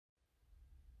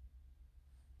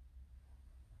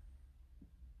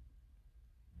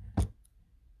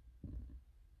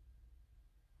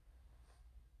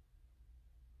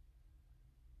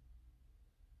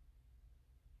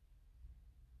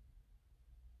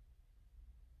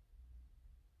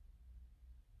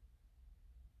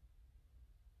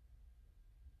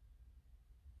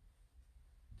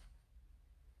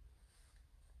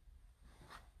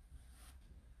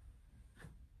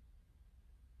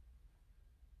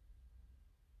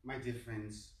My dear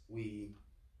friends, we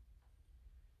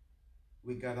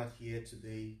gathered here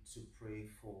today to pray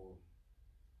for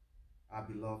our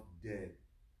beloved dead.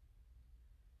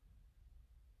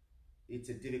 It's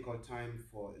a difficult time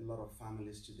for a lot of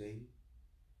families today.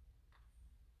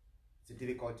 It's a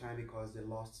difficult time because they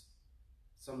lost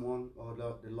someone or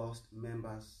they lost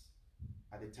members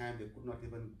at the time they could not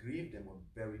even grieve them or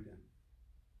bury them.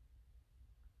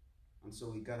 And so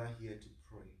we gather here to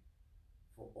pray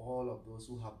for all of those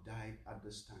who have died at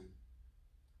this time.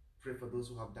 Pray for those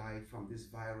who have died from this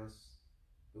virus.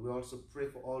 But we also pray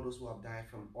for all those who have died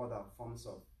from other forms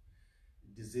of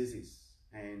diseases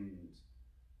and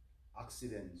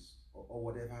accidents or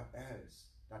whatever else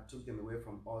that took them away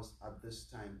from us at this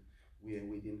time where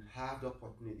we didn't have the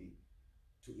opportunity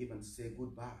to even say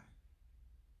goodbye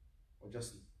or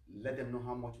just let them know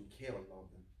how much we care and love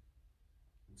them.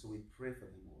 And so we pray for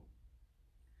them all.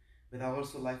 But I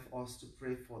also like for us to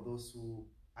pray for those who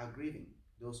are grieving,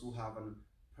 those who have been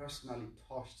personally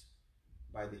touched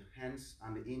by the hands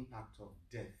and the impact of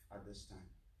death at this time.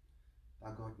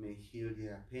 That God may heal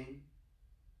their pain,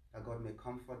 that God may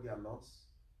comfort their loss,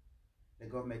 that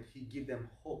God may give them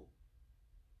hope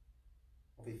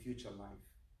of a future life.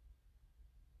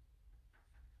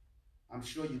 I'm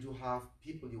sure you do have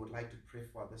people you would like to pray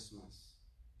for this Mass.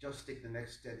 Just take the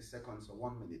next 30 seconds or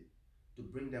 1 minute to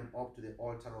bring them up to the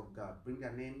altar of God. Bring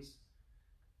their names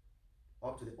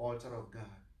up to the altar of God,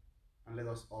 and let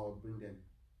us all bring them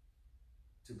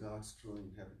to God's throne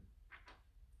in heaven.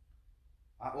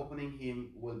 Our opening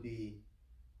hymn will be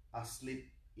Asleep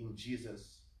in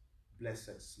Jesus,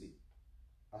 Blessed Sleep.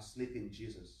 Asleep in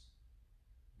Jesus,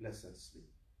 Blessed Sleep.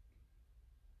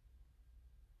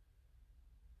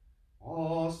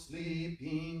 Asleep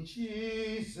in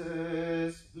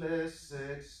Jesus,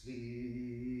 blessed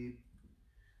sleep,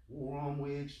 from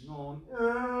which none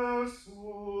else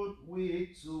would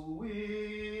wake to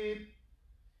weep.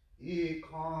 A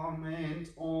garment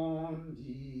on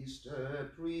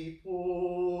disturbed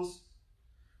repose,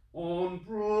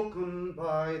 unbroken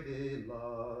by the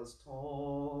last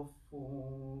of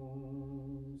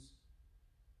foes.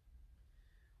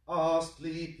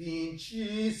 Asleep in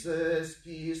Jesus'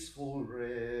 peaceful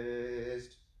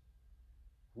rest,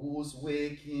 whose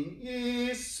waking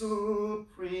is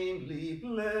supremely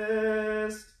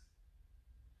blessed.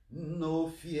 No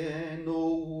fear,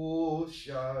 no woe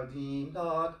shall dim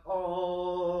that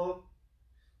awe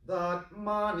that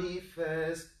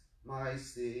manifest my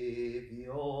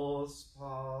Saviour's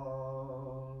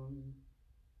power.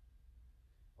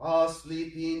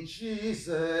 Asleep in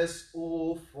Jesus,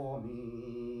 oh, for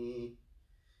me,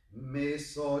 may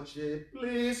such a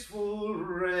blissful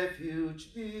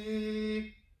refuge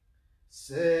be.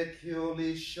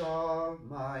 Securely shall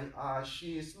my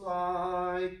ashes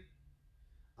lie,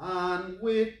 and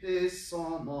with the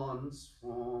summons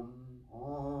from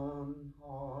on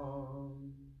high.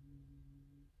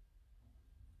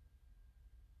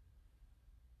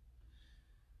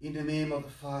 In the name of the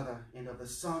Father, and of the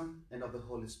Son, and of the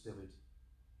Holy Spirit.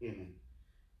 Amen.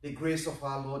 The grace of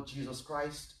our Lord Jesus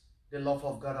Christ, the love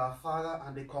of God our Father,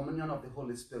 and the communion of the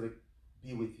Holy Spirit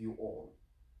be with you all,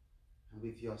 and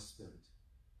with your spirit.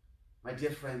 My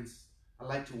dear friends, I'd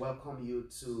like to welcome you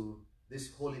to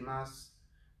this Holy Mass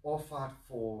offered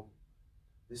for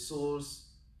the souls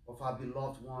of our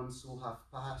beloved ones who have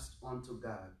passed on to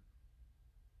God.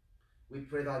 We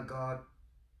pray that God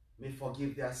may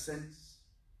forgive their sins.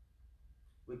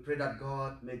 We pray that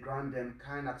God may grant them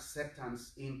kind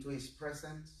acceptance into his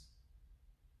presence.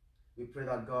 We pray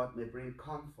that God may bring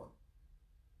comfort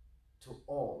to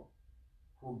all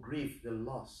who grieve the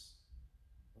loss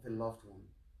of a loved one,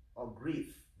 or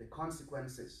grieve the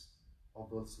consequences of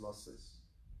those losses.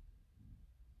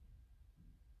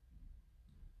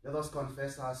 Let us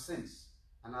confess our sins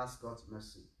and ask God's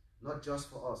mercy, not just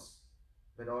for us,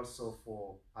 but also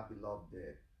for our beloved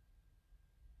dead.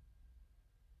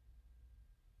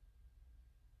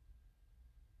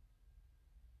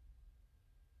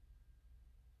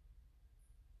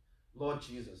 Lord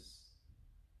Jesus,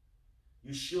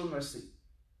 you show mercy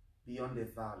beyond the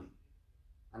valley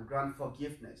and grant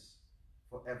forgiveness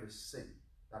for every sin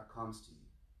that comes to you.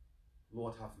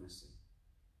 Lord, have mercy.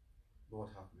 Lord,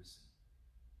 have mercy.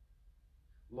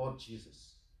 Lord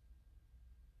Jesus,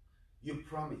 you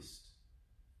promised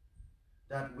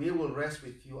that we will rest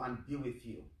with you and be with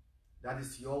you. That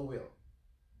is your will.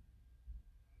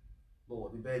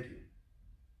 Lord, we beg you,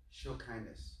 show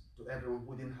kindness to everyone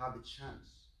who didn't have the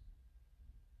chance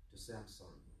to say, I'm sorry.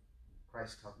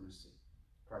 Christ, have mercy.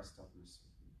 Christ, have mercy.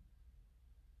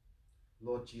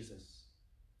 Lord Jesus,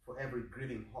 for every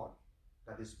grieving heart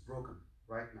that is broken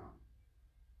right now,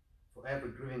 For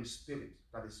every grieving spirit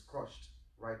that is crushed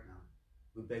right now,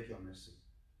 we beg your mercy.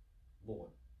 Lord,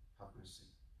 have mercy.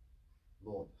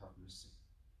 Lord, have mercy.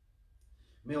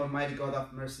 May Almighty God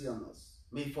have mercy on us.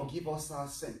 May He forgive us our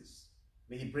sins.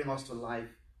 May He bring us to life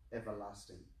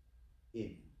everlasting.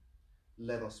 Amen.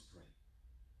 Let us pray.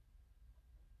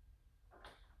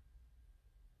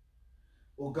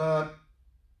 O God,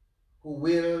 who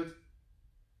willed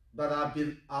that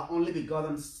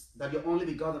your only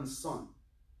begotten Son,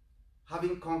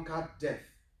 having conquered death,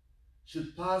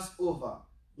 should pass over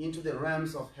into the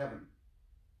realms of heaven,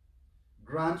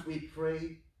 grant, we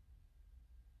pray,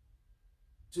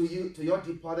 to your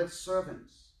departed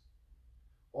servants,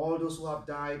 all those who have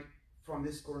died from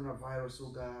this coronavirus, O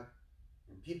God,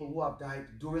 and people who have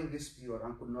died during this period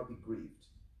and could not be grieved,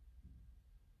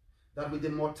 that with the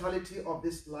mortality of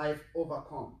this life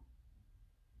overcome,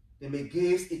 they may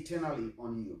gaze eternally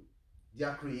on you,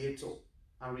 their Creator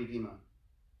and Redeemer.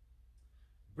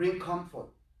 Bring comfort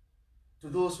to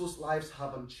those whose lives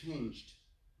have been changed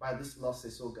by these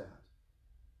losses, O God.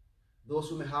 Those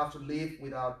who may have to live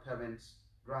without parents,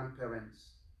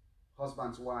 grandparents,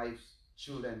 husbands, wives,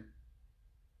 children,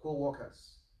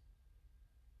 co-workers.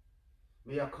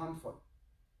 May your comfort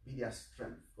be their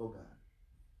strength, O God.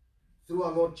 Through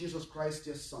our Lord Jesus Christ,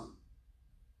 your Son,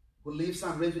 who lives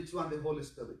and reigns with you and the Holy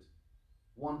Spirit,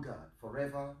 one God,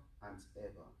 forever and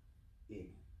ever.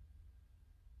 Amen.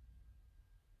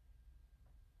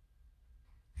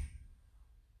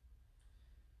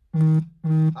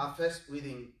 Our first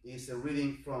reading is a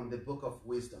reading from the book of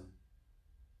Wisdom.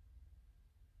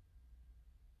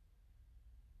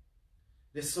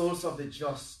 The souls of the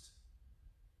just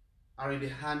are in the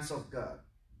hands of God,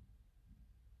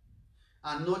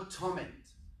 and no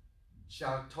torment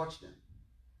shall touch them.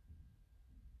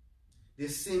 They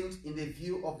seemed in the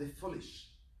view of the foolish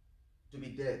to be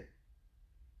dead,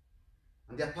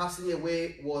 and their passing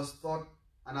away was thought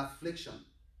an affliction,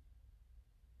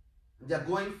 and their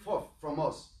going forth from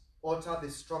us utter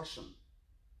destruction,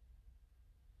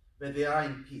 but they are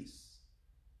in peace.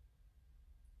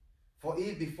 For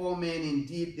if before men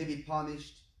indeed they be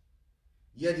punished,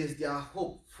 yet is their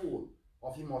hope full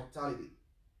of immortality.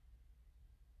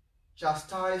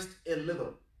 Chastised a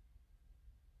little,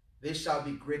 they shall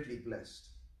be greatly blessed,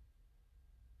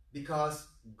 because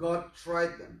God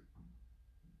tried them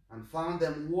and found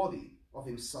them worthy of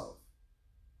himself.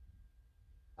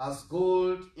 As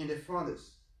gold in the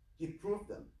furnace, he proved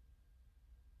them,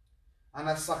 and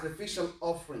as sacrificial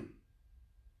offering,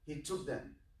 he took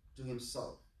them to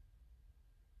himself.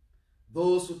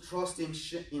 Those who trust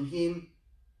in him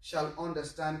shall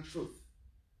understand truth,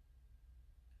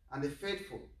 and the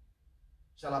faithful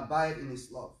shall abide in his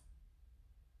love,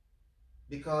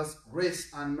 because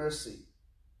grace and mercy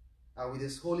are with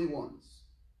his holy ones,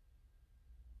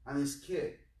 and his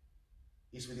care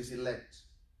is with his elect.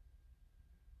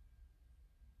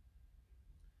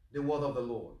 The word of the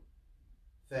Lord.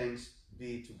 Thanks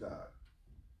be to God.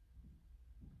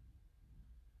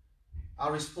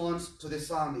 Our response to the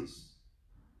psalmist: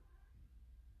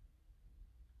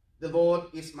 the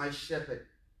Lord is my shepherd,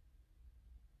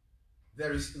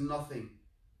 there is nothing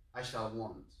I shall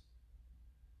want.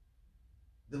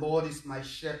 The Lord is my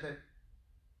shepherd,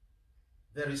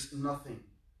 there is nothing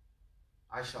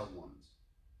I shall want.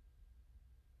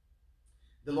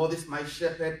 The Lord is my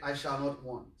shepherd, I shall not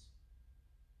want.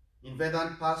 In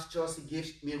verdant pastures he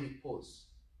gives me repose.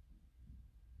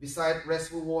 Beside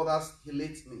restful waters he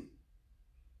leads me.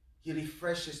 He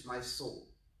refreshes my soul.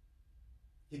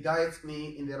 He guides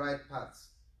me in the right paths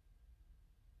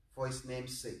for his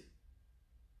name's sake.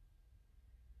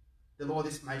 The Lord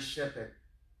is my shepherd,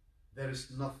 there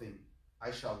is nothing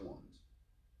I shall want.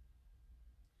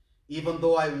 Even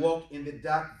though I walk in the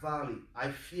dark valley,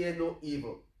 I fear no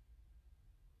evil,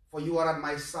 for you are at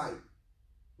my side.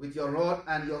 With your rod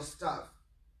and your staff,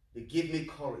 they give me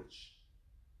courage.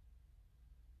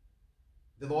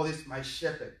 The Lord is my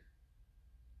shepherd,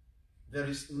 there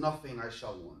is nothing I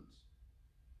shall want.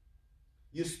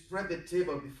 You spread the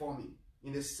table before me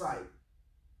in the sight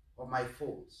of my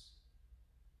foes.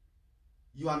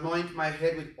 You anoint my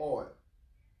head with oil.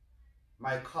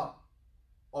 My cup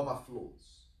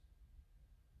overflows.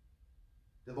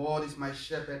 The Lord is my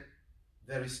shepherd,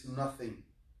 there is nothing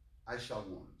I shall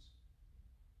want.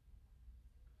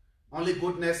 Only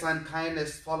goodness and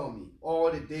kindness follow me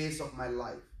all the days of my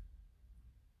life,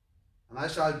 and I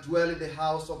shall dwell in the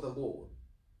house of the Lord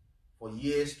for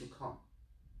years to come.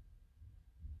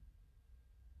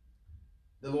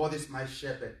 The Lord is my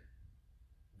shepherd,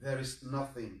 there is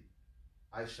nothing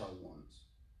I shall want.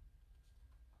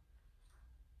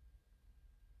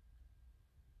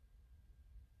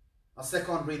 A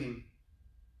second reading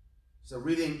So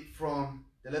reading from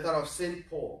the letter of St.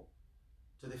 Paul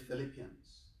to the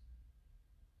Philippians.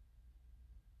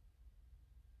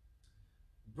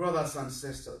 Brothers and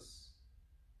sisters,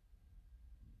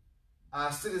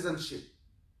 our citizenship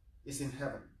is in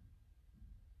heaven,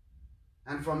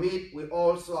 and from it we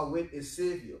also await a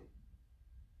Savior,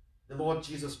 the Lord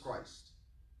Jesus Christ.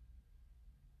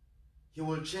 He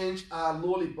will change our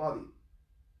lowly body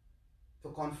to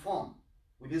conform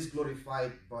with his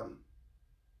glorified body,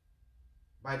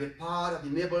 by the power that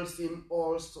enables him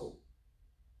also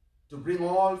to bring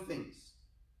all things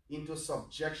into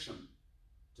subjection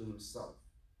to himself.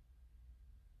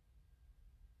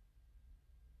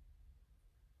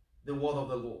 The word of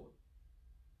the Lord.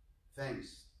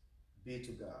 Thanks be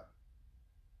to God.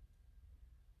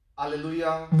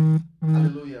 Alleluia,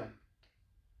 alleluia,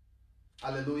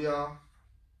 alleluia,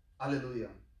 alleluia.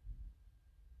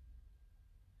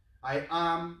 I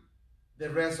am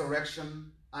the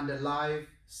resurrection and the life,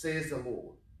 says the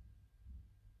Lord.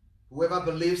 Whoever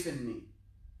believes in me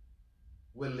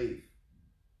will live.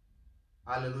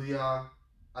 Alleluia,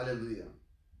 alleluia.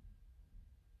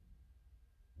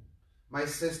 My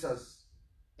sisters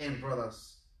and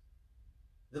brothers,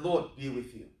 the Lord be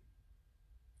with you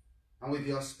and with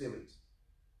your spirit.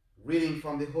 Reading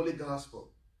from the Holy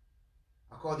Gospel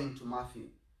according to Matthew.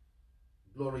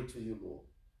 Glory to you, Lord.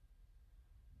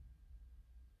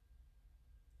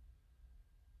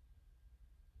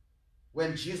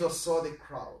 When Jesus saw the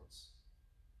crowds,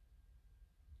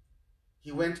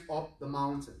 he went up the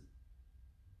mountain.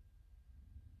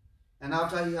 And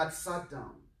after he had sat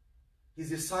down, his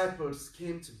disciples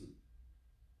came to him.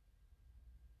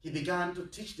 He began to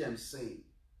teach them, saying,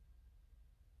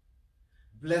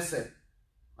 Blessed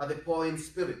are the poor in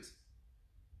spirit,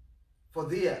 for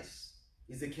theirs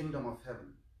is the kingdom of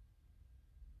heaven.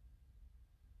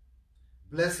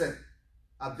 Blessed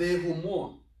are they who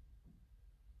mourn,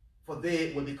 for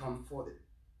they will be comforted.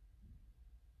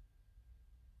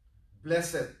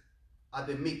 Blessed are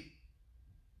the meek,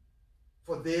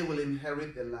 for they will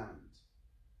inherit the land.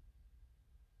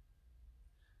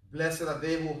 Blessed are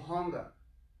they who hunger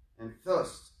and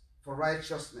thirst for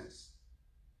righteousness.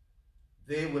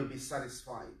 They will be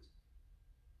satisfied.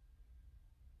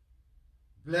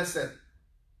 Blessed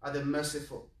are the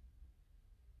merciful,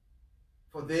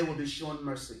 for they will be shown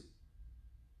mercy.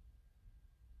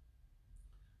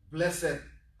 Blessed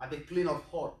are the clean of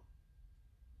heart.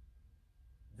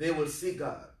 They will see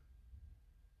God.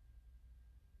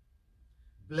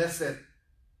 Blessed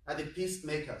are the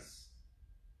peacemakers,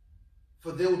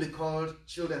 for they will be called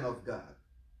children of God.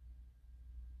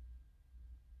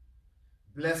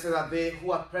 Blessed are they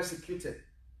who are persecuted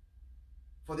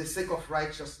for the sake of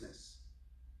righteousness,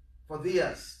 for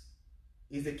theirs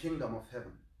is the kingdom of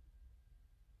heaven.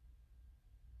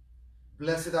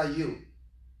 Blessed are you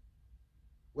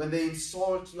when they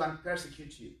insult you and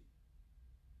persecute you,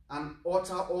 and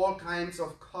utter all kinds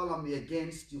of calumny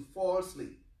against you falsely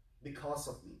because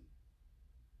of me.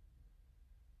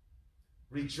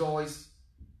 Rejoice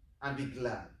and be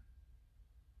glad,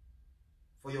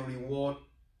 for your reward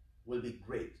will be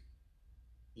great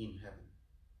in heaven.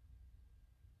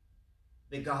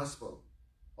 The gospel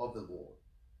of the Lord.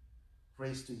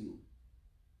 Praise to you,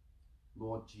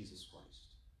 Lord Jesus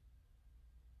Christ.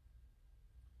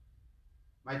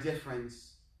 My dear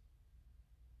friends,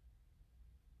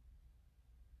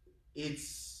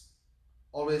 it's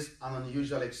always an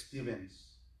unusual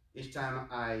experience each time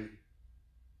I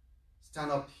stand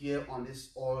up here on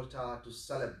this altar to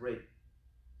celebrate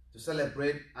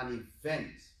an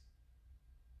event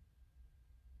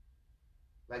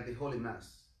like the Holy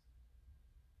Mass.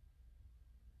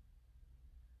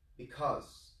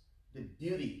 Because the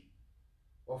beauty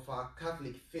of our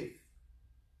Catholic faith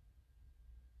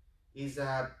is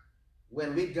that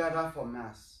when we gather for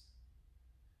Mass,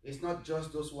 it's not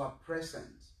just those who are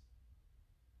present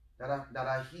that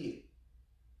are here.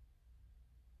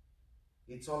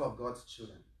 It's all of God's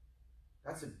children.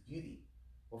 That's the beauty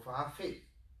of our faith.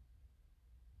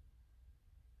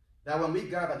 That when we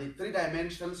gather, the three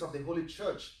dimensions of the Holy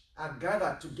Church are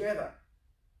gathered together.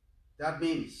 That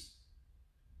means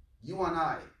you and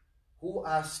I, who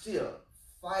are still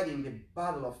fighting the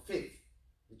battle of faith,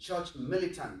 the church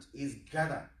militant, is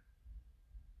gathered.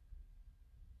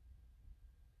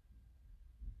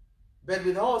 But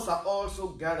with us are also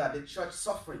gathered the church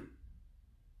suffering.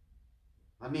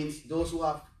 That means those who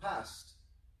have passed,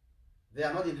 they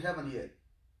are not in heaven yet,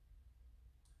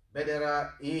 but they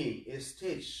are in a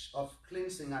stage of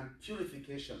cleansing and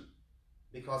purification,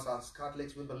 because as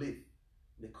Catholics we believe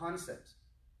the concept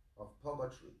of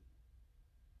purgatory.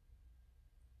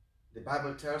 The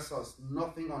Bible tells us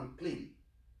nothing unclean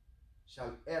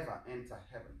shall ever enter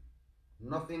heaven.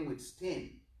 Nothing with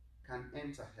stain can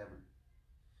enter heaven.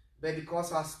 But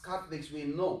because as Catholics we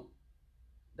know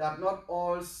that not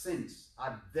all sins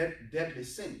are deadly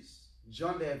sins,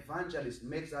 John the Evangelist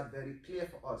makes that very clear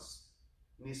for us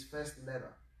in his first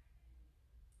letter.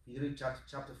 If you read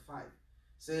chapter 5,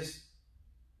 says,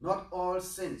 not all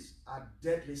sins are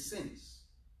deadly sins.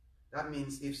 That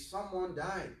means if someone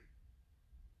died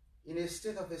in a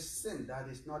state of a sin that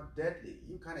is not deadly,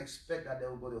 you can't expect that they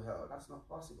will go to hell. That's not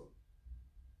possible.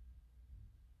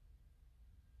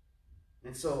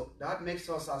 And so that makes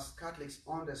us as Catholics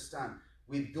understand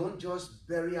we don't just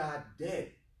bury our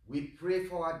dead, we pray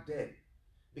for our dead.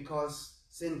 Because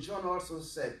St. John also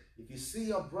said, if you see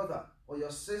your brother or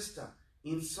your sister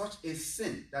in such a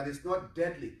sin that is not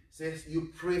deadly, says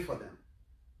you pray for them.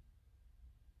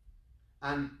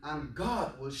 And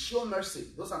God will show mercy.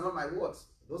 Those are not my words.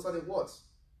 Those are the words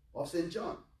of St.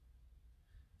 John.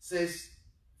 Says,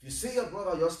 if you see your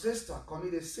brother or your sister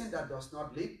commit a sin that does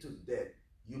not lead to death,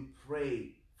 you pray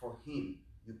for him.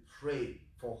 You pray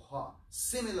for her.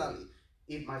 Similarly,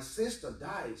 if my sister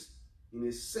dies in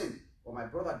a sin, or my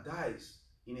brother dies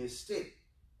in a state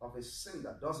of a sin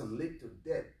that doesn't lead to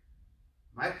death,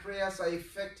 my prayers are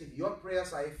effective. Your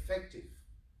prayers are effective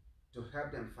to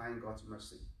help them find God's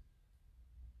mercy.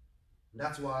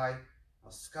 That's why,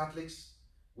 as Catholics,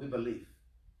 we believe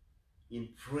in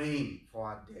praying for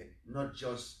our dead, not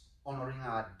just honoring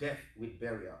our death with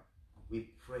burial. We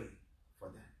pray for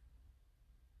them.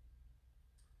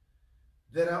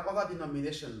 There are other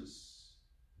denominations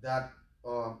that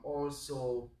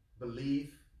also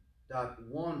believe that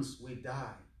once we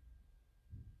die,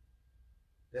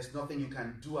 there's nothing you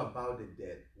can do about the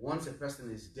dead. Once a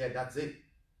person is dead, that's it.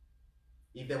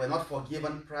 If they were not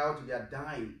forgiven prior to their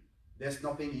dying, there's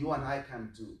nothing you and I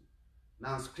can do.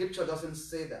 Now, Scripture doesn't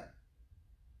say that.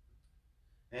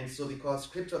 And so because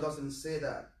Scripture doesn't say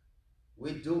that,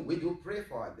 we do pray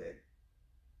for our dead.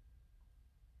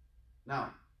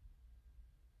 Now,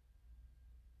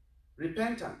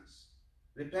 repentance.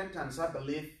 Repentance, I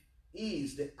believe,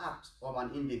 is the act of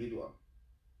an individual.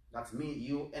 That's me,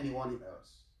 you, anyone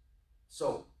else.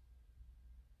 So,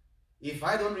 if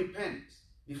I don't repent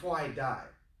before I die,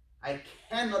 I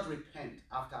cannot repent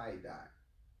after I die,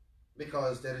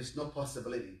 because there is no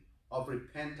possibility of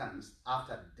repentance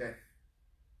after death.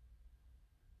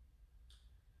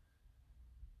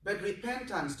 But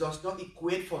repentance does not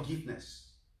equate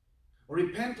forgiveness.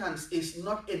 Repentance is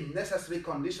not a necessary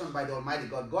condition by the Almighty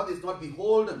God. God is not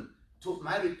beholden to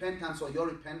my repentance or your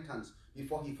repentance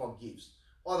before he forgives.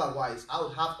 Otherwise, I will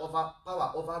have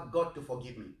power over God to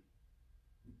forgive me.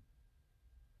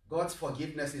 God's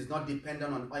forgiveness is not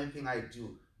dependent on anything I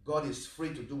do. God is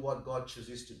free to do what God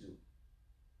chooses to do.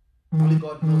 Only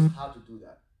God knows how to do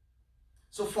that.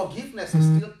 So forgiveness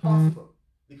is still possible,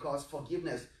 because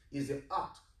forgiveness is the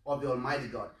act of the Almighty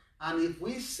God. And if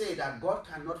we say that God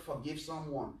cannot forgive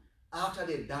someone after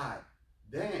they die,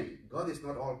 then God is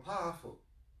not all powerful.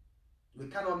 We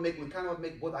cannot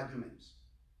make both arguments.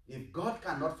 If God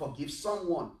cannot forgive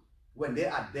someone when they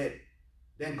are dead,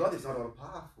 then God is not all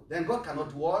powerful. Then God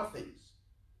cannot do all things.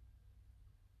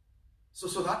 So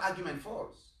that argument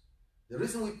falls. The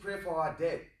reason we pray for our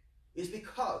dead is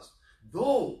because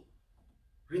though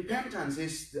repentance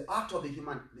is the act of the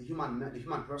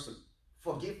human person,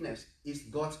 forgiveness is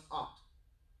God's act.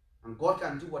 And God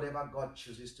can do whatever God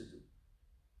chooses to do.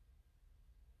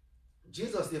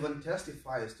 Jesus even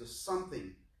testifies to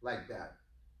something like that.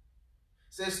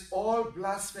 Says, all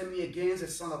blasphemy against the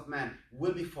Son of Man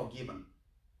will be forgiven.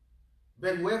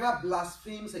 But whoever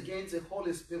blasphemes against the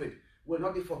Holy Spirit will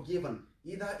not be forgiven,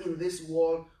 either in this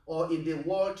world or in the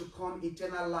world to come,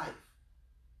 eternal life.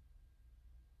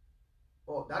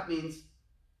 Oh, that means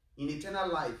in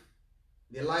eternal life,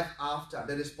 the life after,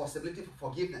 there is possibility for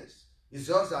forgiveness. It's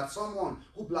just that someone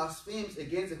who blasphemes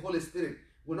against the Holy Spirit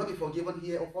will not be forgiven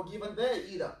here or forgiven there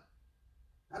either.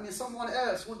 I mean, someone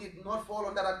else who did not fall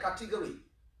under that category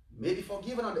may be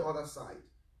forgiven on the other side.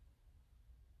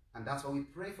 And that's why we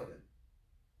pray for them.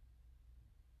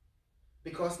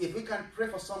 Because if we can pray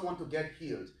for someone to get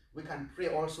healed, we can pray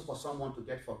also for someone to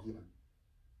get forgiven.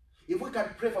 If we can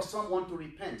pray for someone to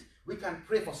repent, we can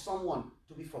pray for someone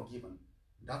to be forgiven.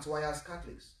 That's why as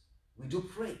Catholics, we do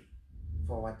pray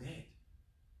for our dead.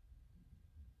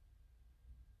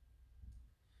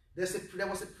 There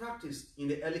was a practice in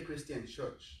the early Christian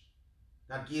church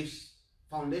that gives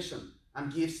foundation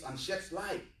and gives and sheds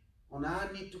light on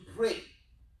our need to pray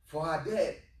for our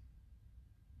dead.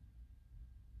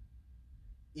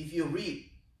 If you read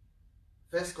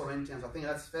 1 Corinthians, I think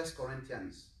that's 1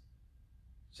 Corinthians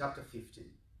chapter 15,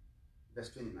 verse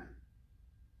 29.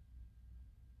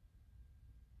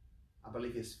 I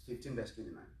believe it's 15 verse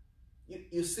 29.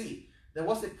 You see, there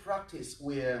was a practice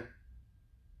where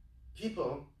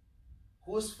people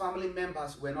whose family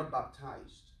members were not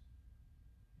baptized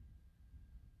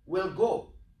will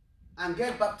go and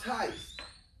get baptized.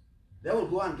 They will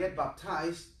go and get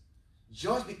baptized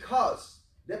just because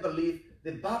they believe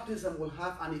the baptism will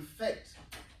have an effect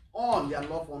on their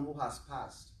loved one who has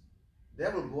passed. They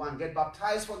will go and get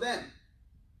baptized for them.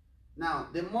 Now,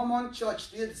 the Mormon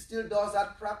church still does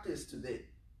that practice today.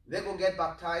 They go get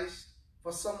baptized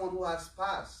for someone who has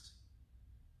passed.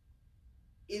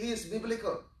 It is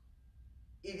biblical.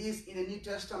 It is in the New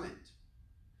Testament.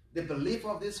 The belief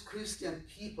of these Christian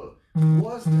people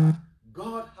was that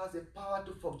God has the power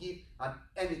to forgive at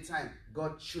any time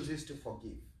God chooses to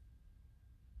forgive.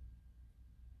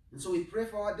 And so we pray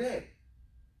for our dead.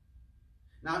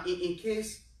 Now, in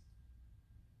case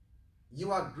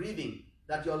you are grieving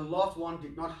that your loved one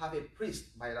did not have a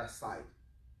priest by their side.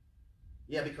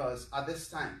 Yeah, because at this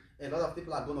time, a lot of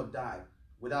people are going to die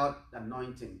without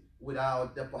anointing,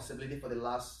 without the possibility for the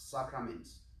last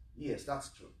sacraments. Yes, that's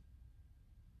true.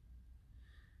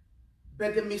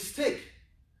 But the mistake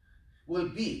will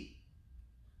be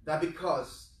that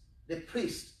because the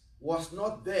priest was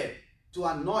not there to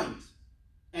anoint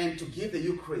and to give the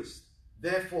Eucharist,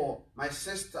 therefore my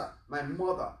sister, my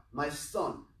mother, my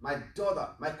son, my daughter,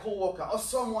 my co-worker, or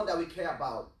someone that we care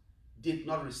about did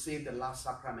not receive the last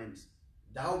sacrament.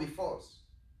 That will be false.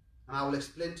 And I will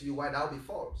explain to you why that will be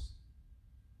false.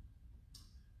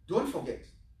 Don't forget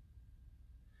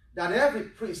that every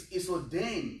priest is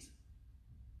ordained.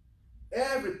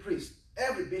 Every priest,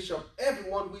 every bishop,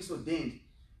 everyone who is ordained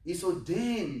into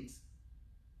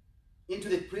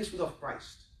the priesthood of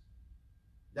Christ.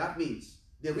 That means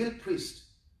the real priest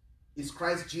is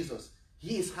Christ Jesus.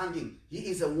 He is hanging. He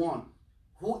is the one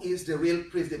who is the real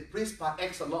priest, the priest par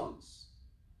excellence.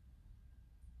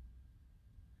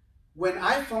 When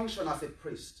I function as a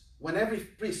priest, when every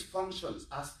priest functions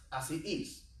as he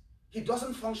is, he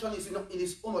doesn't function in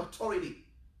his own authority.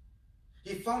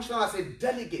 He functions as a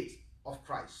delegate of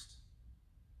Christ.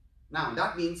 Now,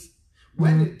 that means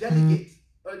when the delegate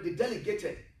or the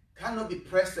delegated cannot be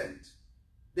present,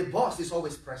 the boss is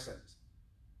always present.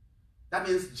 That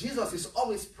means Jesus is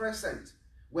always present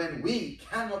when we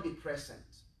cannot be present.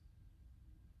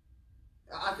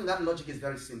 I think that logic is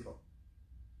very simple.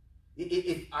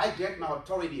 If I get my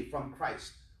authority from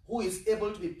Christ, who is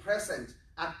able to be present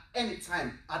at any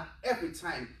time, at every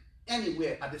time,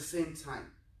 anywhere at the same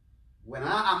time, when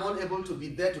I am unable to be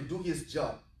there to do his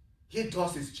job, he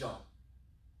does his job.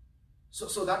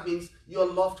 So that means your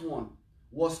loved one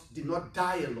did not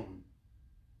die alone.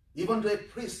 Even though a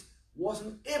priest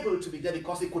wasn't able to be there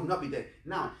because he could not be there.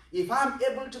 Now, if I'm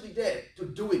able to be there to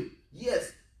do it,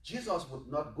 yes, Jesus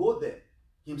would not go there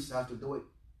himself to do it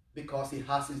because he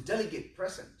has his delegate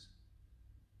present.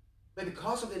 But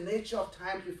because of the nature of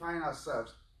times we find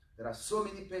ourselves, there are so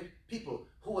many people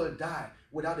who will die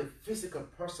without a physical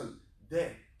person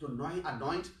there to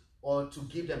anoint or to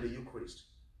give them the Eucharist.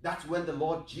 That's when the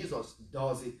Lord Jesus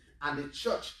does it. And the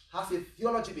church has a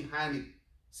theology behind it.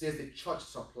 Says the church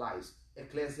supplies.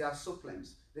 Ecclesia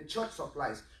supplens. The church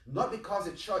supplies. Not because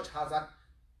the church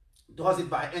does it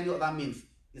by any other means.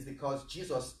 It's because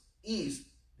Jesus is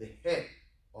the head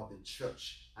of the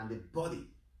church. And the body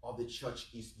of the church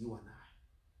is you and I.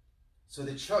 So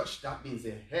the church, that means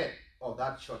the head of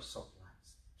that church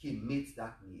supplies. He meets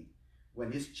that need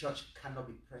when his church cannot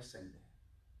be present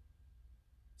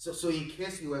there. So in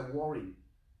case you were worrying,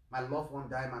 my loved one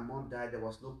died, my mom died, there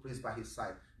was no priest by his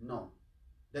side. No.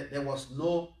 There was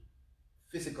no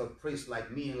physical priest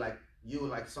like me, like you,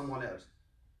 like someone else.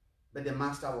 But the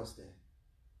master was there.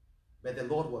 But the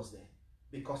Lord was there.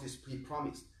 Because he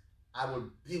promised, I will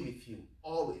be with you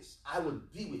always. I will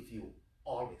be with you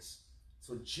always.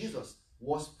 So Jesus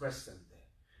was present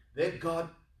there. They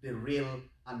got the real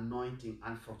anointing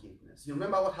and forgiveness. You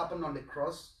remember what happened on the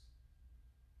cross?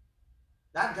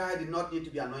 That guy did not need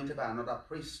to be anointed by another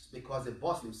priest because the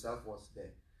boss himself was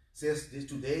there. Says this,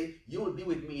 today you will be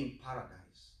with me in paradise.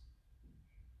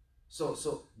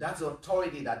 So that's the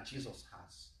authority that Jesus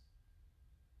has.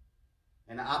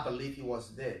 And I believe he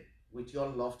was there with your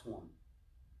loved one.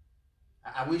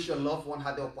 I wish your loved one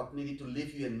had the opportunity to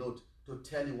leave you a note to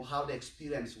tell you how the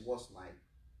experience was like.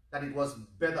 That it was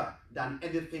better than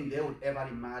anything they would ever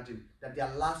imagine. That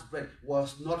their last breath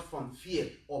was not from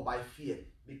fear or by fear,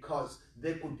 because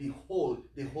they could behold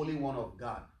the Holy One of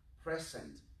God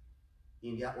present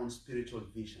in their own spiritual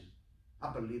vision.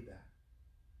 I believe that.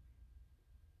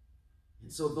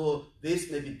 And so though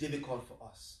this may be difficult for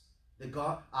us,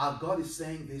 our God is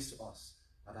saying this to us,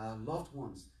 that our loved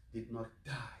ones did not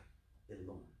die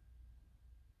alone.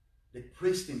 The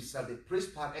priest himself, the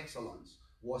priest par excellence,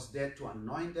 was there to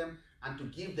anoint them and to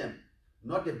give them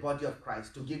not the body of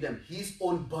Christ, to give them his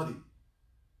own body.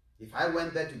 If I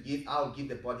went there to give, I'll give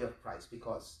the body of Christ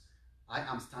because I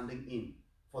am standing in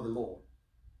for the Lord.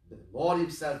 But the Lord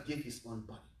himself gave his own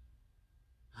body.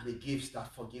 And he gives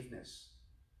that forgiveness.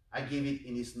 I give it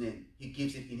in his name. He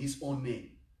gives it in his own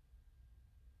name.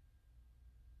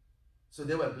 So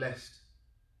they were blessed.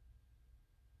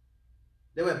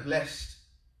 They were blessed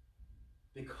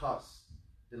because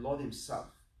the Lord himself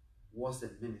was the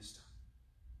minister.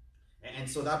 And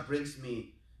so that brings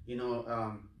me,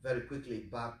 very quickly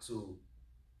back to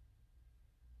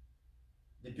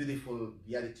the beautiful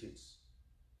Beatitudes.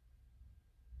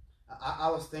 I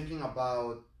was thinking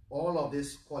about all of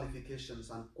these qualifications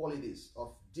and qualities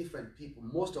of different people,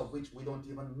 most of which we don't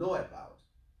even know about.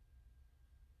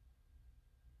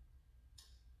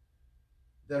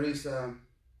 There is a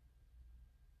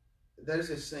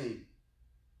saying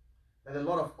that a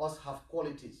lot of us have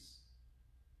qualities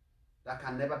that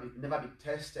can never be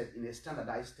tested in a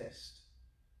standardized test.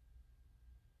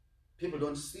 People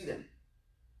don't see them.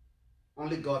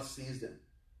 Only God sees them.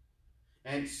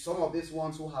 And some of these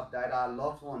ones who have died are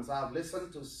loved ones. I've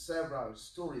listened to several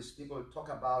stories. People talk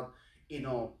about,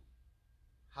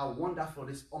 how wonderful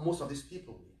most of these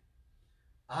people were.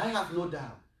 I have no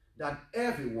doubt that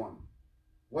everyone,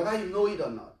 whether you know it or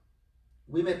not,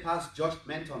 we may pass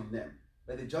judgment on them.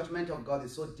 But the judgment of God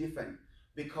is so different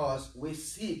because we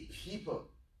see people.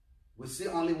 We see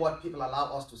only what people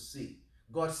allow us to see.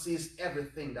 God sees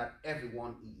everything that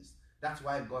everyone is. That's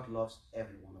why God loves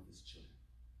every one of his children.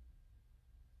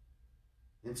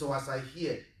 And so as I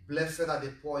hear, blessed are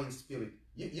the poor in spirit,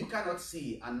 you cannot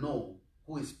see and know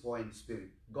who is poor in spirit.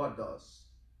 God does.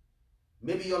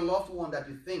 Maybe your loved one that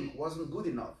you think wasn't good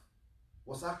enough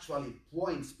was actually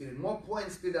poor in spirit, more poor in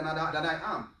spirit than I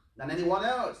am, than anyone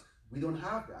else. We don't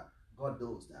have that. God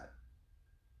knows that.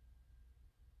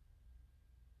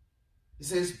 He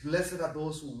says, blessed are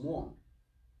those who mourn,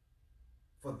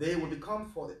 for they will be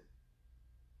comforted.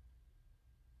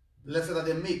 Blessed are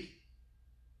the meek,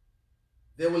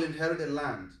 they will inherit the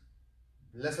land.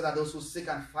 Blessed are those who seek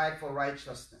and fight for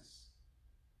righteousness.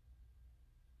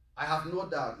 I have no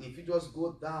doubt if you just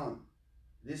go down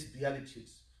these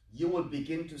Beatitudes, you will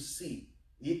begin to see,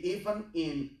 even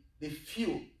in the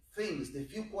few things, the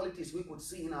few qualities we could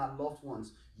see in our loved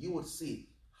ones, you would see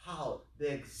how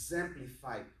they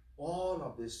exemplify all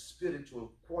of the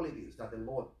spiritual qualities that the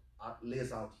Lord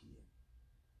lays out here.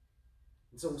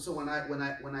 And so when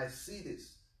I see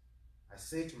this, I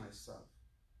say to myself,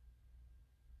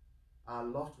 our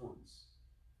loved ones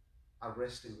are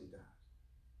resting with God.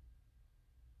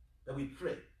 That we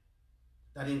pray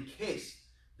that in case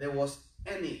there was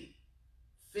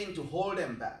anything to hold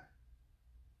them back,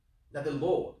 that the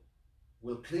Lord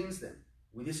will cleanse them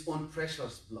with his own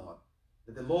precious blood,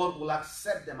 that the Lord will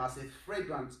accept them as a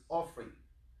fragrant offering,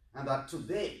 and that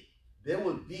today they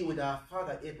will be with our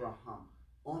father Abraham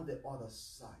on the other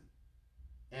side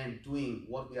and doing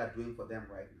what we are doing for them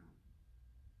right now.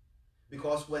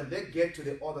 Because when they get to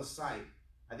the other side,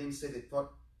 I didn't say the third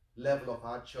level of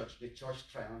our church, the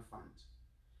church triumphant.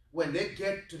 When they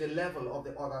get to the level of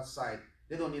the other side,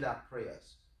 they don't need our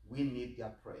prayers. We need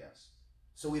their prayers.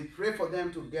 So we pray for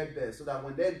them to get there so that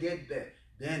when they get there,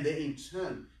 then they in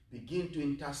turn begin to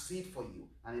intercede for you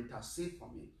and intercede for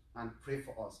me and pray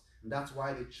for us. And that's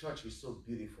why the church is so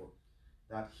beautiful.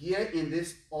 That here in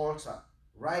this altar,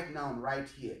 right now, right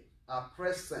here, are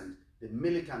present the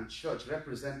militant church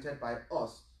represented by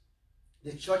us,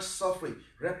 the church suffering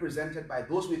represented by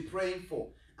those we're praying for,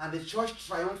 and the church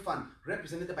triumphant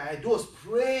represented by those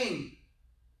praying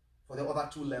for the other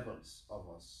two levels of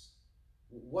us.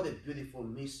 What a beautiful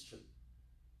mystery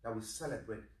that we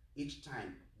celebrate each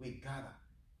time we gather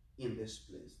in this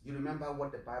place. Do you remember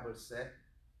what the Bible said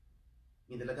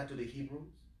in the letter to the Hebrews?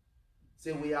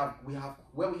 Say where we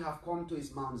have come to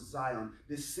is Mount Zion,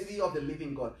 the city of the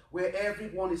living God, where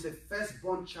everyone is a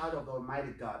firstborn child of the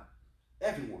Almighty God.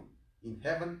 Everyone in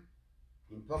heaven,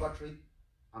 in purgatory,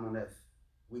 and on earth,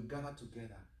 we gather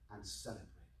together and celebrate.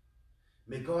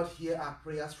 May God hear our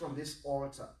prayers from this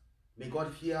altar. May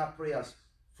God hear our prayers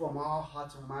from our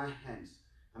hearts and our hands.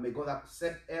 And may God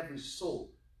accept every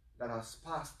soul that has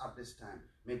passed at this time.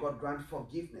 May God grant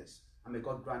forgiveness. And may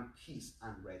God grant peace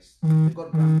and rest. May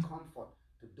God grant comfort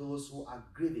to those who are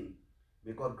grieving.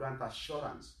 May God grant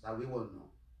assurance that we will know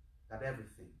that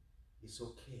everything is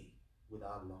okay with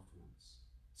our loved ones.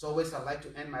 So always I like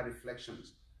to end my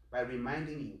reflections by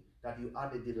reminding you that you are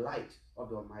the delight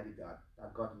of the Almighty God,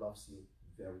 that God loves you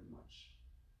very much.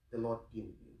 The Lord be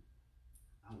with you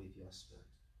and with your spirit.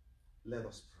 Let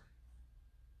us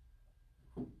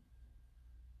pray.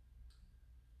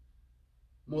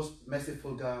 Most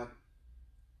merciful God,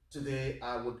 today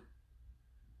I would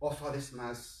offer this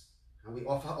Mass, and we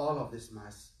offer all of this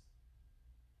Mass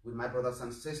with my brothers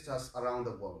and sisters around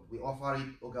the world. We offer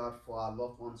it, oh God, for our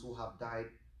loved ones who have died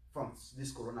from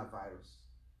this coronavirus.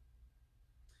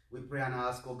 We pray and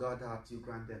ask, oh God, that you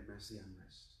grant them mercy and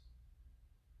rest.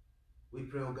 We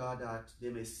pray, oh God, that they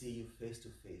may see you face to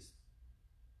face.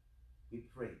 We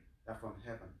pray that from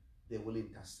heaven they will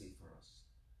intercede for us.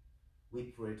 We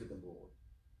pray to the Lord.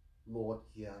 Lord,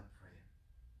 hear our prayer.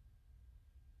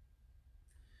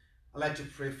 I'd like to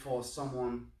pray for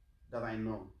someone that I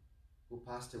know who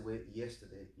passed away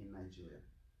yesterday in Nigeria.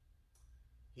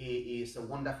 He is a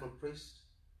wonderful priest.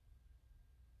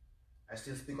 I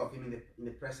still speak of him in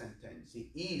the present tense.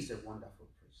 He is a wonderful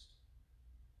priest.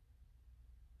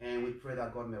 And we pray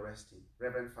that God may rest him.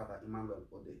 Reverend Father Emmanuel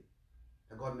Ode.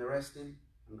 That God may rest him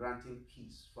and grant him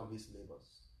peace from his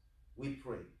labors. We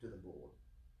pray to the Lord.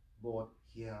 Lord,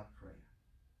 hear our prayer.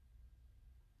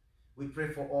 We pray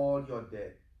for all your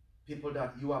dead, people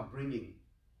that you are bringing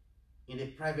in the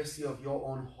privacy of your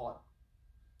own heart.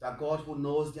 That God, who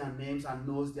knows their names and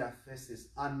knows their faces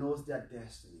and knows their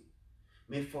destiny,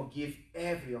 may forgive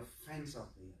every offense of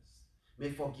theirs,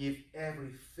 may forgive every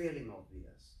failing of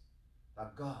theirs,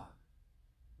 that God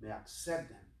may accept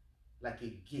them like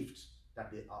a gift that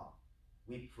they are.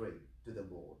 We pray to the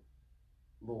Lord.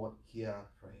 Lord, hear our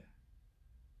prayer.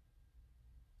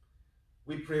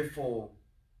 We pray for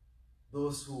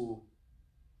those who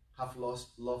have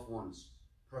lost loved ones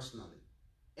personally,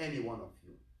 any one of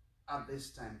you, at this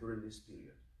time during this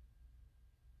period.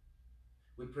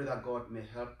 We pray that God may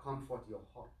help comfort your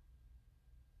heart.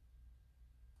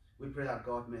 We pray that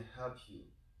God may help you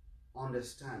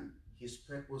understand his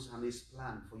purpose and his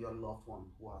plan for your loved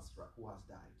one who has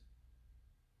died.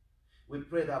 We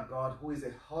pray that God, who is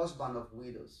a husband of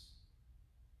widows,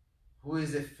 who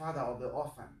is a father of the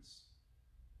orphans,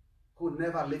 who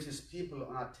never leaves his people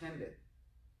unattended,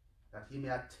 that he may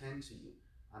attend to you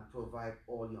and provide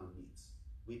all your needs.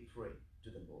 We pray to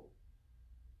the Lord.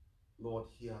 Lord,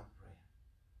 hear our prayer.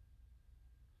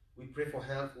 We pray for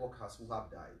health workers who have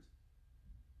died.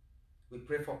 We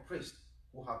pray for priests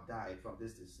who have died from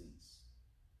this disease.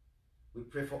 We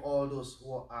pray for all those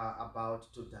who are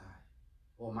about to die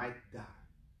or might die.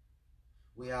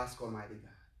 We ask, Almighty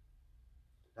God,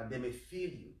 that they may feel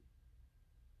you,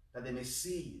 that they may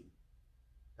see you,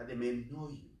 that they may know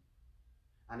you,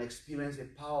 and experience the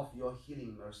power of your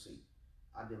healing mercy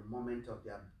at the moment of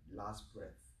their last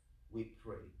breath. We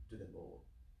pray to the Lord.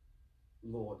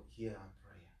 Lord, hear our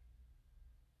prayer.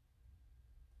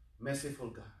 Merciful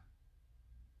God,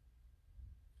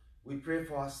 we pray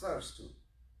for ourselves too.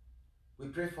 We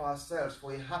pray for ourselves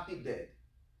for a happy death,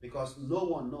 because no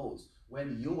one knows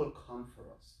when you will come for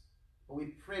us. But we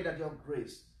pray that your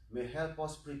grace may help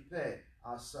us prepare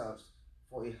ourselves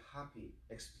for a happy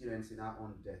experience in our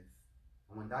own death.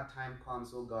 And when that time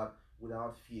comes, oh God,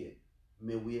 without fear,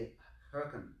 may we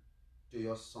hearken to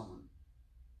your summons.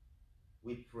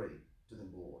 We pray to the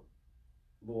Lord.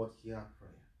 Lord, hear our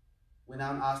prayer. We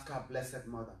now ask our Blessed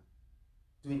Mother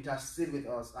to intercede with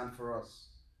us and for us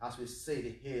as we say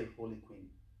the Hail, Holy Queen,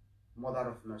 Mother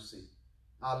of Mercy,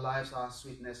 our lives, our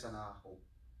sweetness, and our hope.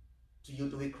 To you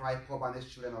do we cry, poor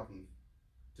banished children of Eve.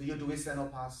 To you do we send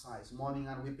up our sighs, mourning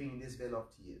and weeping in this vale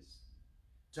of tears.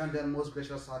 Turn then, most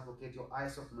gracious Advocate, your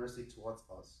eyes of mercy towards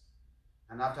us.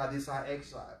 And after this our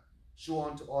exile, show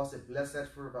unto us a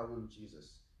blessed fruit of our womb,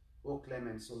 Jesus. O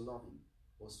clement, so loving,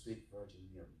 O sweet Virgin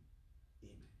Mary.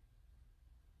 Amen.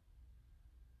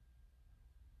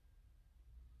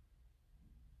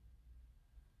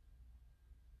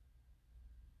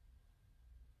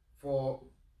 For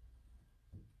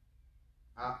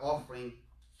our offering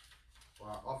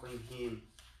hymn,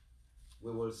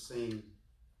 we will sing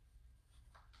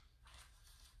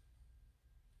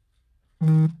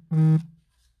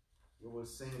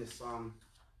the song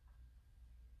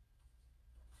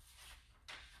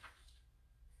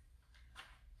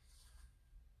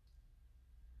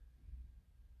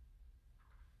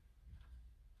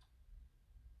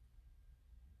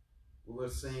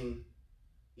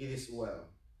It Is Well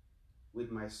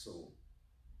with My Soul.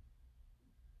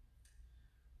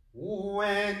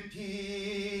 When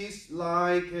peace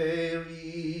like a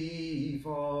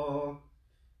river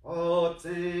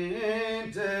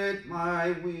attended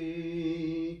my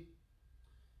way,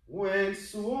 when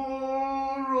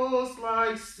sorrows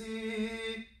like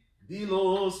sea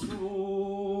billows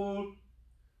roll,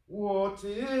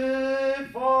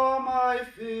 whatever my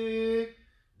fate,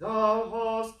 thou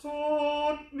hast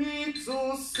taught me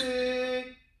to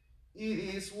say, it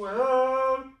is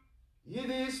well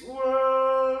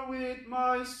with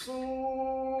my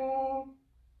soul.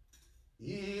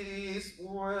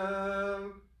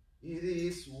 well, it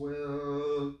is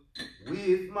well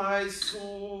with my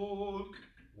soul,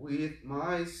 with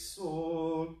my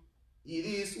soul. It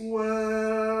is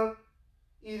well,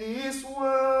 it is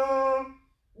well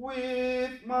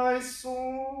with my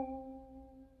soul.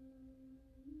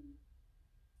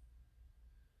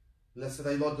 Blessed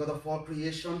are you, Lord God of all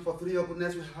creation, for through your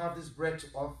goodness we have this bread to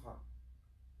offer,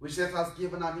 which death has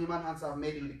given and human hands have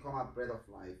made it to become a bread of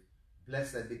life.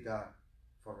 Blessed be God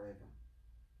forever.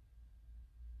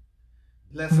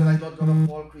 Blessed are you, Lord God of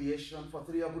all creation, for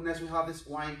through your goodness we have this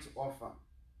wine to offer.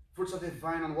 Fruits of the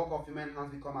vine and work of human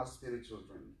hands become our spiritual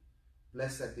drink.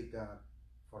 Blessed be God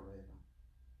forever.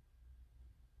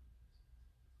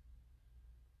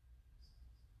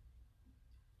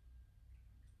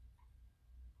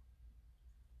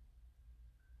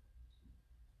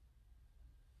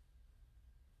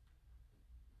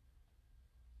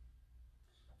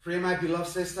 Pray, my beloved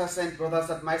sisters and brothers,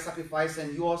 that my sacrifice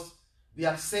and yours be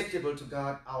acceptable to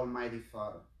God, our Almighty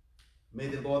Father. May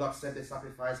the Lord accept the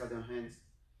sacrifice at your hands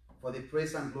for the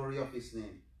praise and glory of his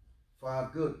name, for our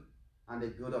good and the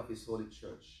good of his holy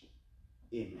church.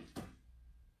 Amen.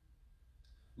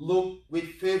 Look with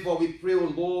favor, we pray, O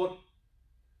Lord,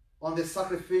 on the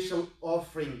sacrificial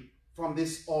offering from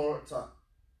this altar.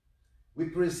 We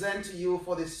present to you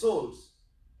for the souls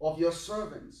of your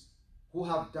servants who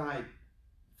have died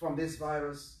from this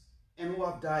virus and who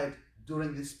have died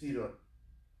during this period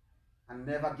and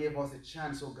never gave us a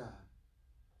chance, O God,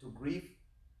 to grieve,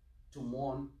 to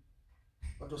mourn,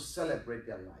 or to celebrate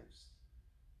their lives.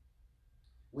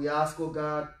 We ask, O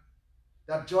God,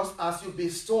 that just as you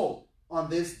bestow on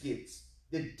these gifts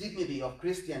the dignity of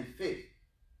Christian faith,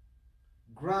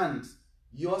 grant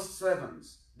your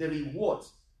servants the reward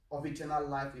of eternal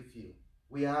life with you.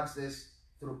 We ask this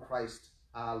through Christ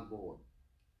our Lord.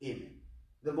 Amen.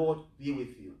 The Lord be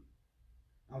with you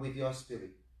and with your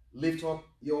spirit. Lift up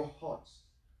your hearts.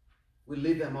 We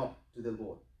lift them up to the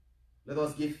Lord. Let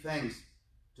us give thanks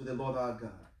to the Lord our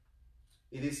God.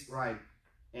 It is right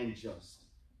and just.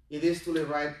 It is truly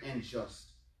right and just,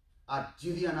 our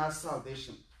duty and our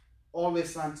salvation,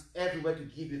 always and everywhere to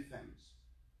give you thanks.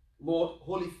 Lord,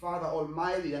 Holy Father,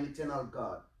 Almighty and eternal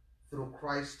God, through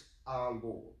Christ our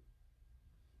Lord.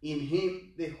 In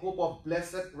him the hope of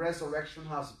blessed resurrection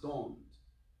has dawned,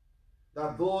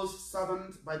 that those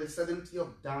saddened by the certainty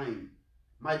of dying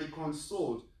might be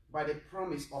consoled by the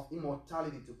promise of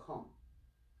immortality to come.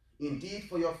 Indeed,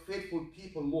 for your faithful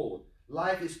people, Lord,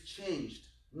 life is changed,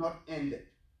 not ended.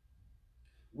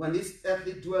 When this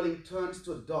earthly dwelling turns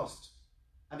to dust,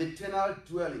 an eternal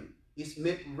dwelling is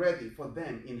made ready for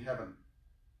them in heaven.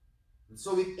 And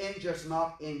so with angels and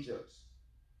archangels,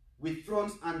 with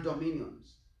thrones and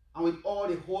dominions, and with all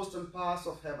the hosts and powers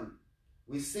of heaven,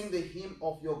 we sing the hymn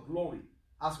of your glory,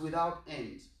 as without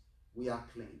end we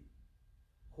acclaim.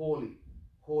 Holy,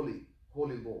 holy,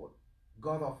 holy Lord,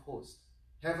 God of hosts,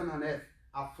 heaven and earth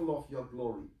are full of your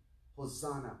glory.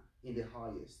 Hosanna in the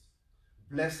highest.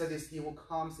 Blessed is he who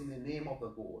comes in the name of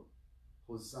the Lord.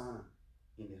 Hosanna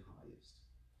in the highest.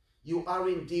 You are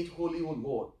indeed holy, O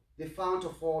Lord, the fount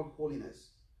of all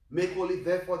holiness. Make holy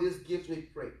therefore these gifts, we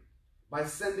pray, by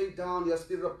sending down your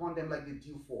Spirit upon them like the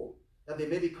dewfall, that they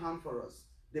may become for us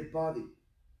the body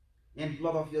and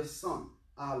blood of your Son,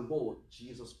 our Lord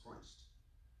Jesus Christ.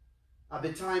 At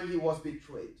the time he was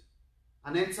betrayed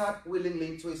and entered willingly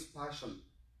into his passion,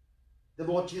 the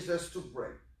Lord Jesus took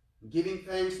bread. Giving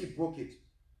thanks, he broke it,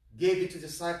 gave it to the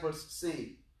disciples,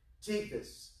 saying, "Take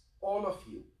this, all of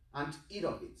you, and eat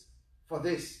of it, for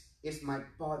this is my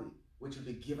body, which will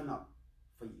be given up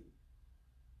for you."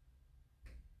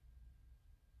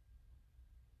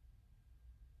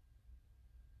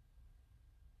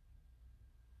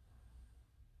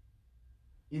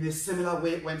 In a similar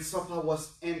way, when supper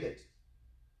was ended,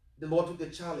 the Lord took the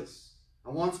chalice,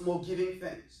 and once more giving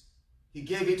thanks, he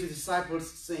gave it to the disciples,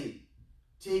 saying,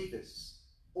 "Take this,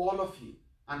 all of you,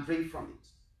 and drink from it,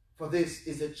 for this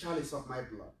is the chalice of my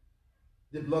blood,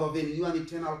 the blood of the new and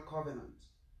eternal covenant,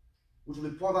 which will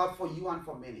be poured out for you and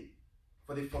for many,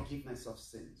 for the forgiveness of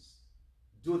sins.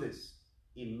 Do this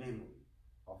in memory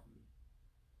of me."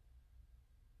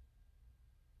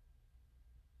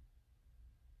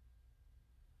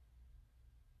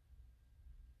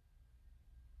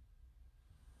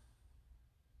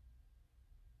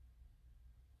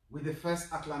 With the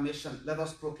first acclamation, let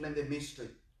us proclaim the mystery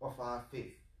of our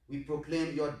faith. We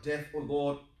proclaim your death, O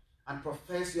Lord, and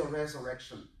profess your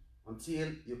resurrection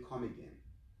until you come again.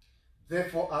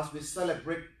 Therefore, as we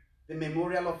celebrate the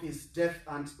memorial of his death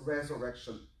and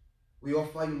resurrection, we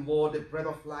offer you, Lord, the bread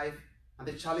of life and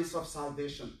the chalice of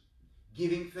salvation,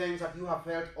 giving thanks that you have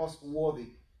held us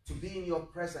worthy to be in your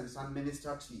presence and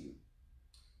minister to you.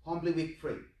 Humbly we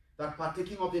pray that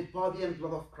partaking of the body and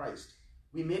blood of Christ,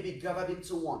 we may be gathered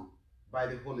into one by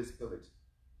the Holy Spirit.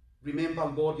 Remember,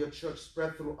 Lord, your church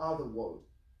spread throughout the world.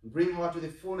 Bring her to the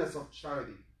fullness of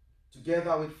charity,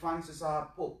 together with Francis,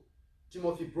 our Pope,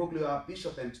 Timothy Broglio, our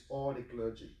Bishop, and all the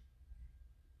clergy.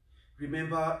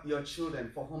 Remember your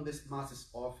children for whom this Mass is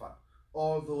offered,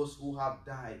 all those who have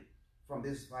died from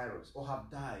this virus or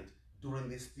have died during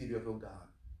this period, O God.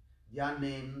 Their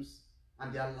names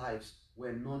and their lives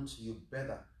were known to you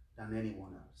better than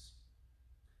anyone else.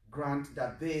 Grant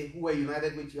that they who were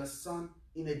united with your Son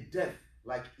in a death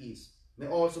like his may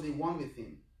also be one with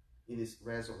him in his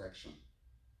resurrection.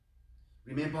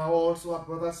 Remember also our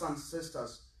brothers and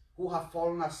sisters who have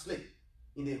fallen asleep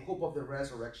in the hope of the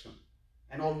resurrection,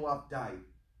 and all who have died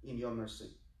in your mercy.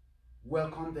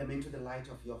 Welcome them into the light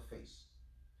of your face.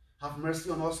 Have mercy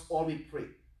on us all, we pray,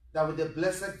 that with the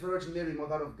Blessed Virgin Mary,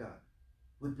 Mother of God,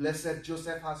 with blessed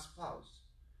Joseph, her spouse,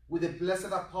 with the blessed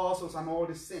apostles and all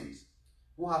the saints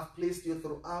who have pleased you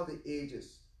throughout the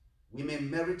ages, we may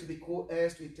merit to be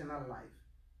co-heirs to eternal life,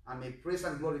 and may praise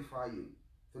and glorify you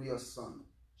through your Son,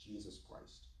 Jesus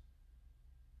Christ.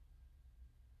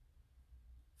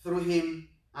 Through him,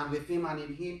 and with him, and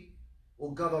in him, O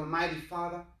God, Almighty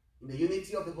Father, in the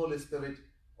unity of the Holy Spirit,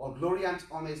 all glory and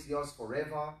honor is yours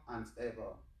forever and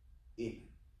ever. Amen.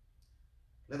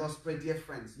 Let us pray, dear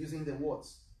friends, using the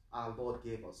words our Lord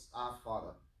gave us. Our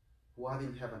Father, who art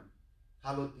in heaven,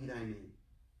 hallowed be thy name.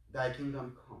 Thy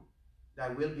kingdom come, thy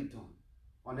will be done,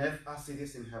 on earth as it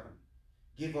is in heaven.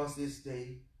 Give us this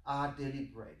day our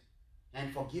daily bread,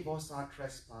 and forgive us our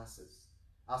trespasses,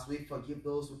 as we forgive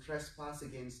those who trespass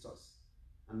against us.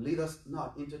 And lead us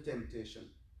not into temptation,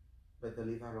 but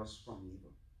deliver us from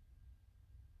evil.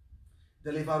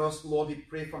 Deliver us, Lord, we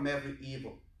pray, from every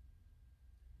evil.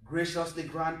 Graciously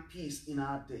grant peace in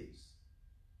our days,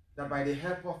 that by the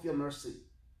help of your mercy,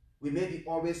 we may be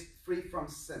always free from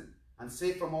sin and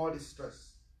safe from all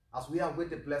distress, as we await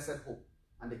the blessed hope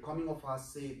and the coming of our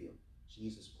Savior,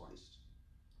 Jesus Christ.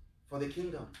 For the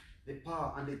kingdom, the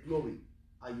power, and the glory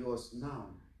are yours now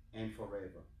and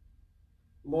forever.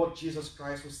 Lord Jesus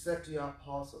Christ, who said to your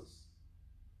apostles,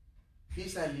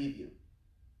 peace I leave you,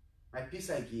 my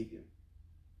peace I give you.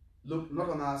 Look not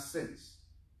on our sins.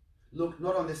 Look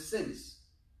not on the sins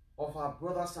of our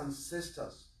brothers and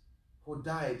sisters who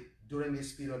died during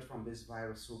this period from this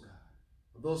virus, O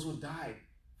God. Those who died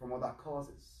from other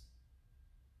causes.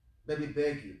 But we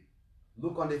beg you,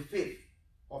 look on the faith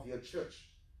of your church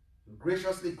and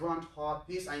graciously grant her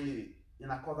peace and unity in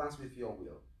accordance with your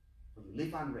will. For you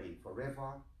live and reign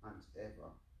forever and ever.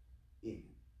 Amen.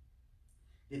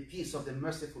 The peace of the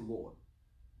merciful Lord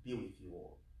be with you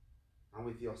all, and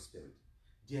with your spirit.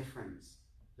 Dear friends,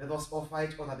 let us offer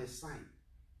each other the sign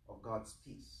of God's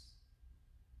peace.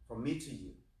 From me to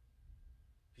you,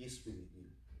 peace be with you.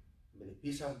 May the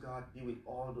peace of God be with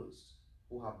all those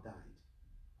who have died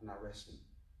and are resting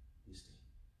this day.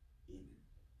 Amen.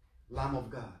 Lamb of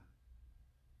God,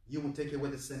 you will take away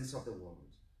the sins of the world.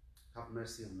 Have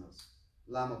mercy on us.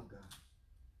 Lamb of God,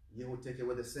 you will take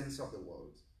away the sins of the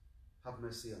world. Have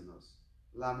mercy on us.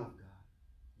 Lamb of God,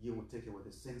 you will take away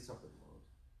the sins of the world.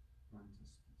 Grant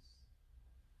us peace.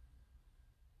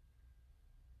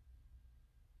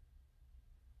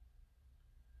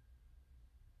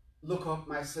 Look up,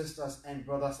 my sisters and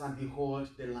brothers, and behold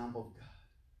the Lamb of God.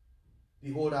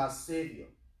 Behold our Savior,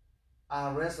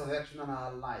 our resurrection and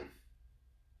our life.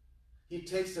 He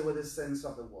takes away the sins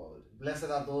of the world. Blessed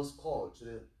are those called to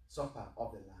the supper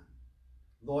of the Lamb.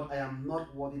 Lord, I am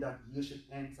not worthy that you should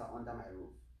enter under my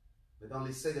roof, but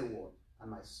only say the word,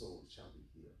 and my soul shall be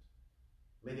healed.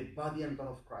 May the body and blood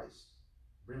of Christ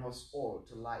bring us all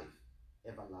to life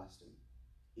everlasting.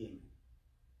 Amen.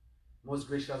 Most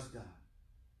gracious God,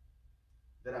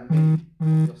 there are many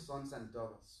of your sons and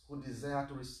daughters who desire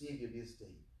to receive you this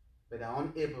day, but are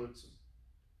unable to.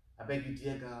 I beg you,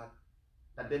 dear God,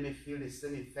 that they may feel the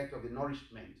same effect of the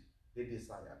nourishment they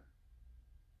desire.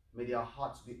 May their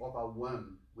hearts be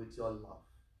overwhelmed with your love.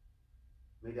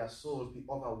 May their souls be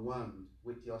overwhelmed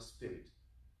with your spirit.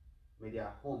 May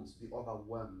their homes be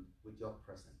overwhelmed with your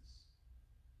presence.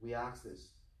 We ask this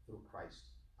through Christ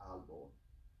our Lord.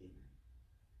 Amen.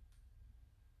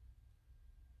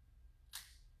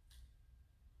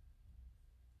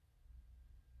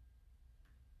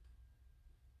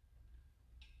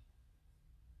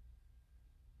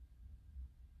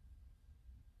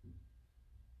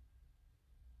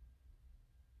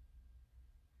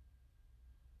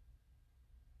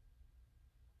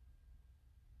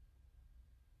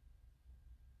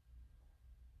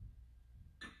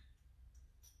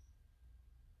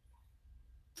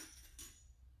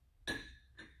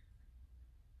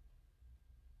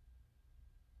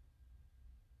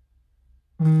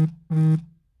 For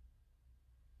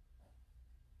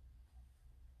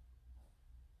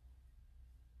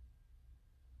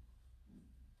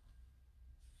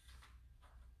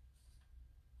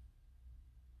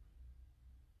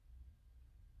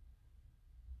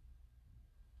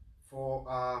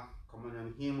our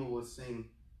communion hymn, we will sing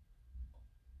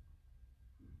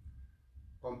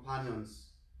Companions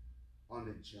on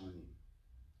the Journey.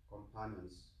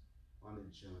 Companions on the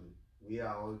journey. We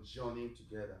are all journeying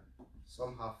together.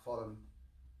 Some have fallen.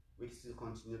 We still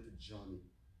continue to journey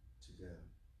together.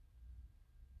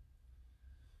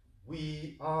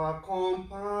 We are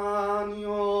companions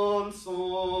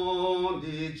on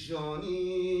the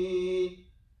journey,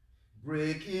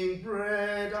 breaking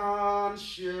bread and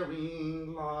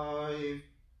sharing life.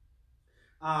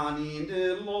 And in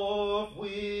the love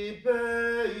we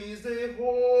bear is the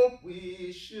hope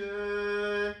we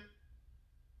share.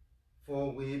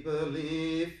 For we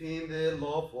believe in the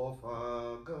love of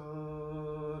our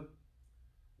God.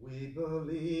 We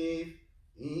believe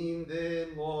in the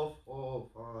love of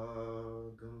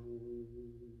our God.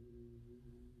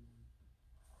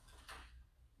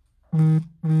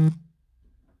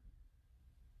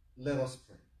 Let us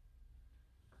pray.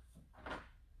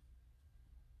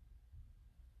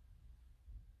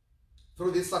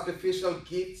 Through these sacrificial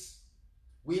gifts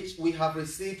which we have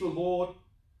received, O Lord,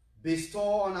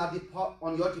 bestow on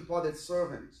your departed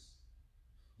servants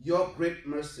your great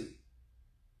mercy.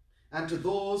 And to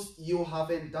those you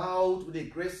have endowed with the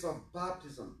grace of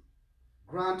baptism,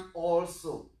 grant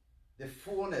also the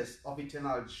fullness of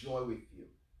eternal joy with you.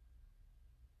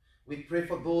 We pray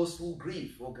for those who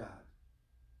grieve, O God.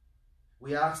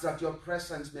 We ask that your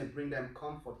presence may bring them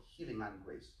comfort, healing, and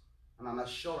grace, and an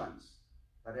assurance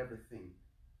that everything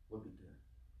will be good.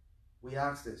 We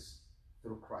ask this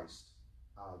through Christ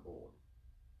our Lord.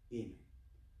 Amen.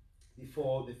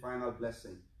 Before the final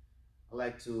blessing, I'd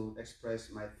like to express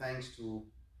my thanks to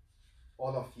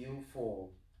all of you for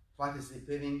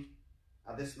participating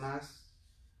at this Mass.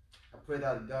 I pray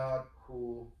that God,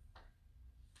 who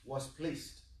was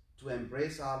pleased to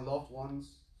embrace our loved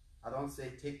ones, I don't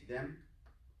say take them,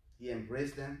 he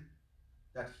embraced them,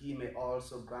 that he may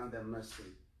also grant them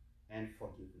mercy and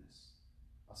forgiveness.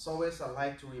 As always, I'd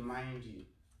like to remind you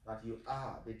that you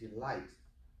are the delight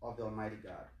of the Almighty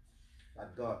God,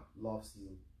 that God loves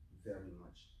you very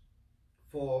much.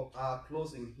 For our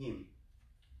closing hymn,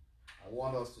 I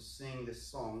want us to sing the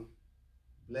song,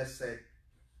 Blessed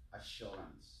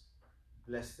Assurance.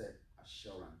 Blessed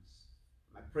Assurance.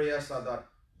 My prayers are that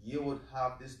you would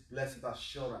have this blessed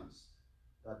assurance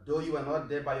that though you are not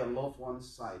there by your loved one's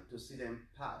side to see them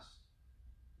pass,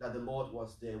 that the Lord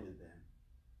was there with them,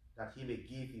 that he may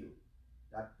give you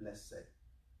that blessed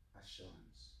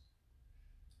assurance.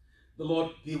 The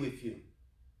Lord be with you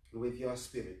and with your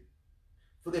spirit.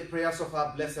 Through the prayers of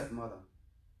our Blessed Mother,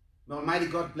 may Almighty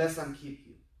God bless and keep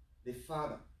you, the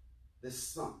Father, the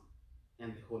Son,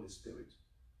 and the Holy Spirit.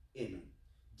 Amen.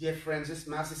 Dear friends, this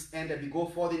Mass is ended. We go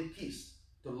forth in peace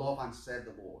to love and serve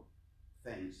the Lord.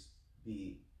 Thanks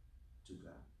be to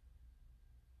God.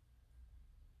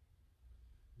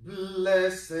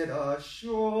 Blessed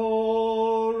assurance,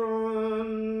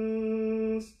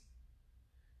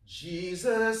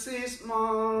 Jesus is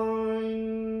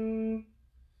mine.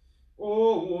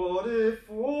 Oh, what a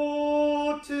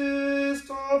foretaste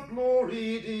of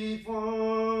glory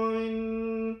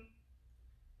divine,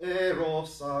 heir of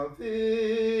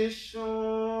salvation,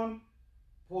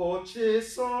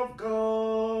 purchase of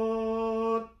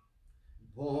God,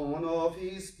 born of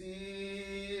his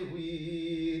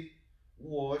Spirit,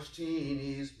 washed in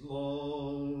his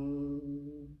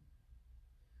blood.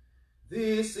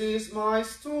 This is my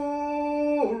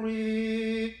story,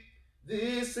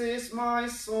 this is my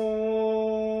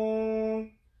song,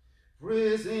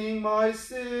 praising my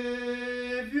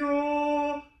Savior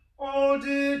all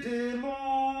the day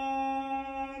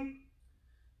long.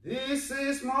 This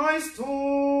is my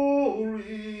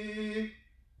story,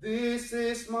 this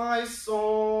is my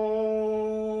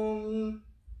song,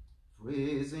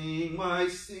 praising my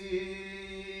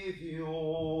Savior